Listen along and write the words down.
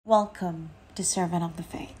Welcome to Servant of the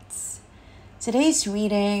Fates. Today's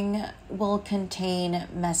reading will contain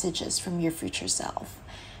messages from your future self.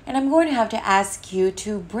 And I'm going to have to ask you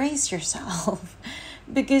to brace yourself.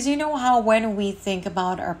 Because you know how when we think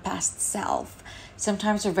about our past self,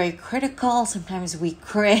 sometimes we're very critical, sometimes we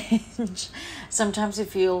cringe, sometimes we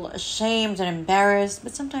feel ashamed and embarrassed,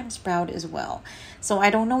 but sometimes proud as well. So I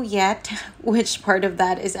don't know yet which part of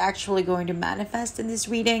that is actually going to manifest in this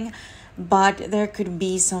reading, but there could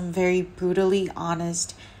be some very brutally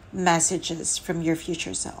honest messages from your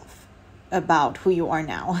future self about who you are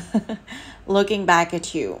now. Looking back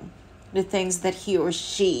at you, the things that he or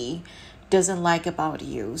she doesn't like about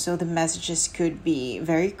you. So the messages could be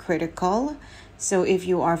very critical. So if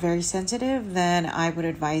you are very sensitive, then I would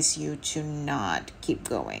advise you to not keep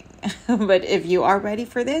going. But if you are ready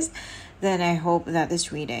for this, then I hope that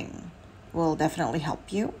this reading will definitely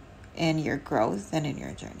help you in your growth and in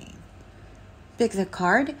your journey. Pick the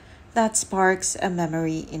card that sparks a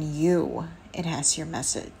memory in you. It has your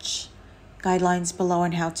message. Guidelines below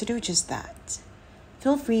on how to do just that.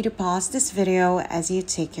 Feel free to pause this video as you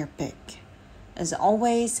take your pick. As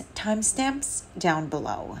always, timestamps down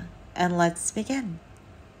below. And let's begin.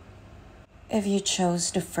 If you chose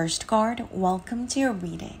the first card, welcome to your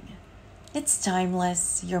reading. It's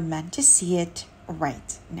timeless. You're meant to see it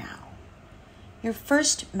right now. Your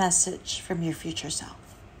first message from your future self.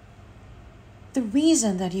 The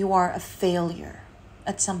reason that you are a failure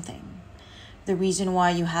at something, the reason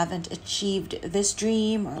why you haven't achieved this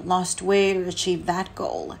dream or lost weight or achieved that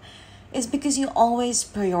goal, is because you always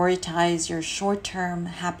prioritize your short-term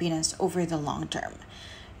happiness over the long-term.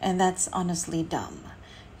 And that's honestly dumb.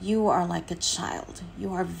 You are like a child.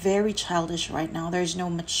 You are very childish right now. There's no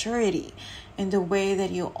maturity in the way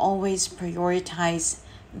that you always prioritize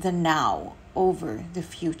the now over the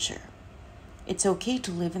future. It's okay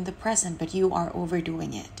to live in the present, but you are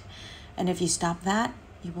overdoing it. And if you stop that,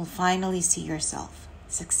 you will finally see yourself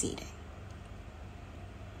succeeding.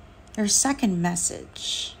 Your second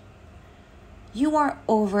message. You are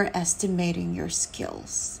overestimating your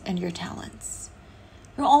skills and your talents.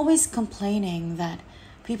 You're always complaining that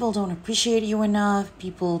people don't appreciate you enough,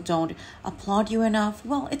 people don't applaud you enough.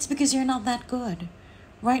 Well, it's because you're not that good.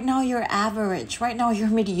 Right now, you're average. Right now, you're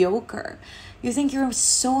mediocre. You think you're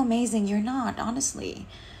so amazing. You're not, honestly.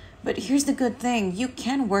 But here's the good thing. You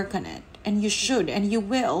can work on it, and you should, and you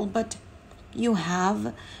will, but you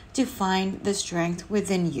have to find the strength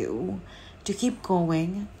within you to keep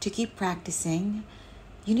going, to keep practicing.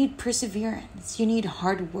 You need perseverance. You need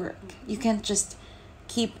hard work. You can't just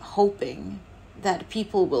keep hoping that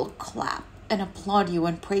people will clap and applaud you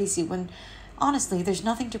and praise you when honestly, there's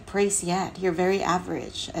nothing to praise yet. You're very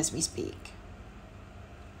average as we speak.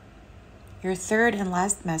 Your third and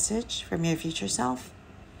last message from your future self.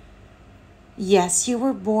 Yes, you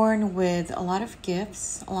were born with a lot of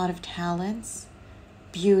gifts, a lot of talents.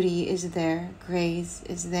 Beauty is there, grace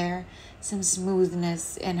is there, some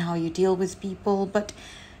smoothness in how you deal with people, but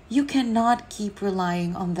you cannot keep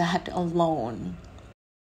relying on that alone.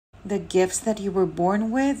 The gifts that you were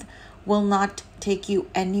born with will not take you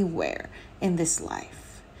anywhere in this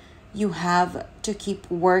life. You have to keep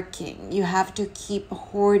working. You have to keep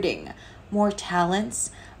hoarding more talents,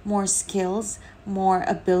 more skills, more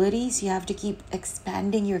abilities. You have to keep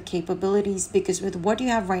expanding your capabilities because with what you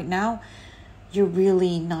have right now, you're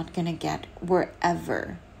really not going to get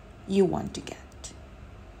wherever you want to get.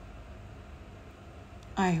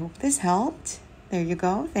 I hope this helped. There you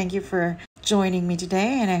go. Thank you for joining me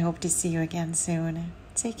today, and I hope to see you again soon.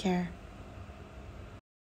 Take care.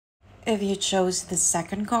 If you chose the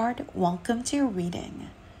second card, welcome to your reading.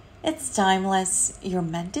 It's timeless. You're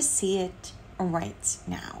meant to see it right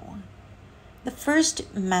now. The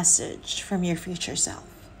first message from your future self.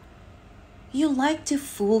 You like to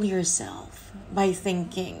fool yourself by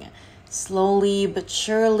thinking slowly but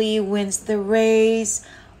surely wins the race,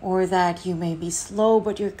 or that you may be slow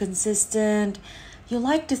but you're consistent. You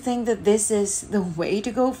like to think that this is the way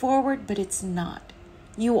to go forward, but it's not.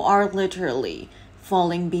 You are literally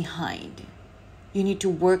falling behind. You need to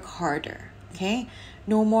work harder, okay?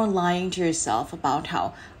 No more lying to yourself about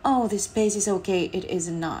how, oh, this pace is okay. It is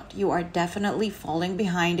not. You are definitely falling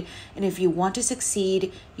behind, and if you want to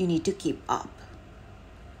succeed, you need to keep up.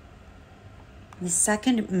 The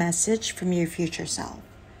second message from your future self.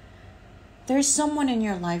 There's someone in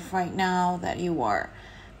your life right now that you are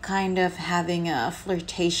kind of having a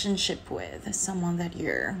flirtationship with, someone that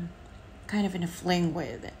you're kind of in a fling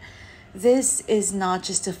with. This is not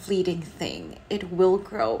just a fleeting thing. It will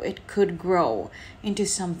grow. It could grow into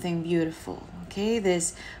something beautiful. Okay,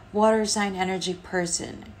 this water sign energy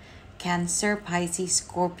person, Cancer, Pisces,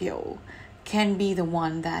 Scorpio, can be the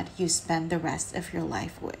one that you spend the rest of your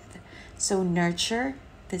life with. So nurture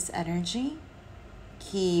this energy,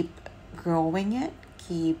 keep growing it,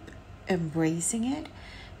 keep embracing it,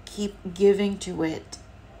 keep giving to it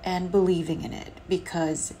and believing in it,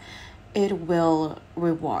 because it will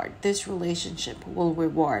reward. This relationship will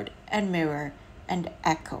reward and mirror and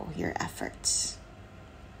echo your efforts.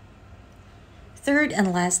 Third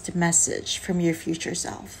and last message from your future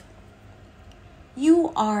self.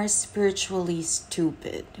 You are spiritually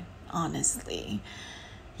stupid, honestly.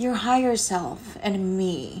 Your higher self and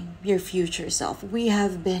me, your future self, we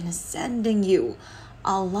have been sending you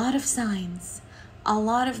a lot of signs, a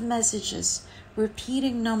lot of messages,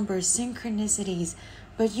 repeating numbers, synchronicities,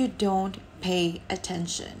 but you don't pay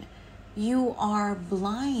attention. You are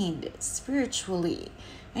blind spiritually,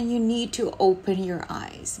 and you need to open your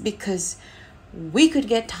eyes, because we could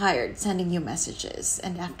get tired sending you messages,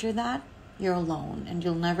 and after that, you're alone and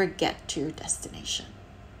you'll never get to your destination.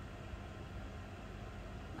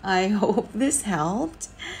 I hope this helped.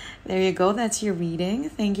 There you go. That's your reading.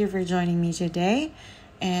 Thank you for joining me today,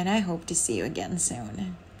 and I hope to see you again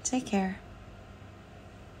soon. Take care.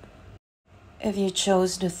 If you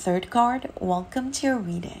chose the third card, welcome to your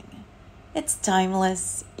reading. It's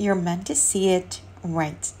timeless. You're meant to see it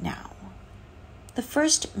right now. The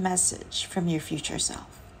first message from your future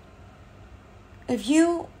self. If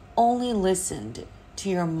you only listened to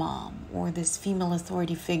your mom or this female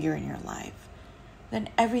authority figure in your life, then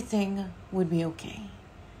everything would be okay.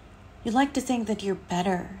 You like to think that you're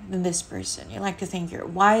better than this person. You like to think you're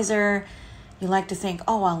wiser. You like to think,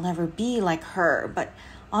 oh, I'll never be like her. But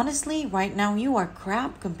honestly, right now, you are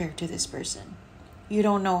crap compared to this person. You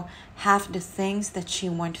don't know half the things that she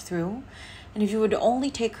went through. And if you would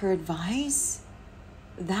only take her advice,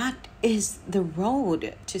 that is the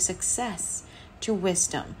road to success, to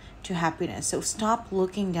wisdom, to happiness. So stop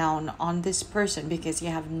looking down on this person, because you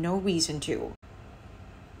have no reason to.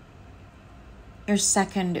 Your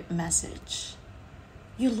second message.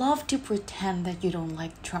 You love to pretend that you don't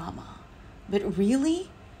like drama, but really,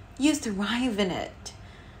 you thrive in it.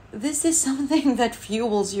 This is something that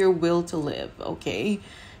fuels your will to live, okay?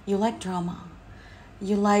 You like drama.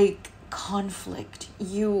 You like conflict.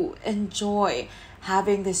 You enjoy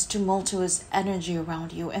having this tumultuous energy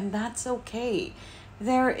around you, and that's okay.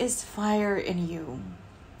 There is fire in you.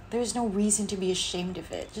 There's no reason to be ashamed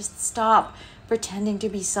of it. Just stop pretending to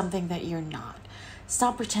be something that you're not.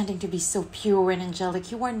 Stop pretending to be so pure and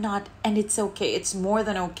angelic. You are not, and it's okay. It's more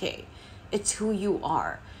than okay. It's who you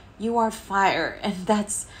are. You are fire, and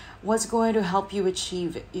that's what's going to help you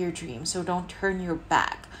achieve your dream. So don't turn your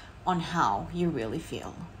back on how you really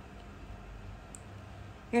feel.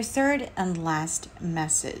 Your third and last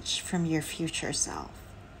message from your future self.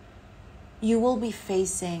 You will be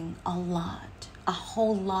facing a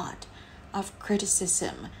whole lot of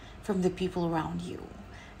criticism from the people around you.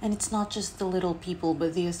 And it's not just the little people,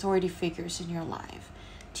 but the authority figures in your life.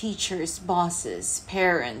 Teachers, bosses,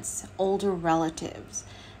 parents, older relatives.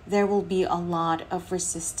 There will be a lot of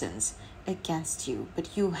resistance against you,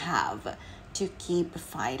 but you have to keep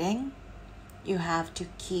fighting. You have to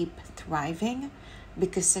keep thriving,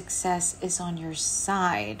 because success is on your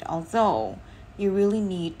side. Although you really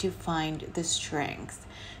need to find the strength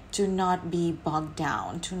to not be bogged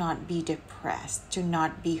down, to not be depressed, to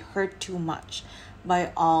not be hurt too much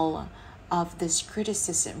by all of this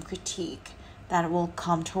criticism, critique that will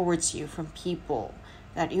come towards you from people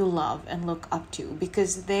that you love and look up to,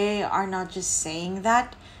 because they are not just saying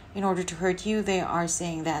that in order to hurt you. They are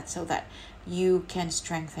saying that so that you can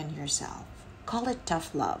strengthen yourself. Call it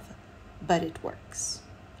tough love, but it works.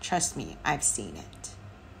 Trust me, I've seen it.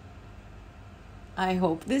 I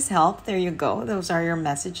hope this helped. There you go. Those are your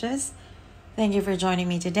messages. Thank you for joining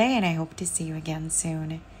me today, and I hope to see you again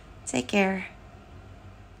soon. Take care.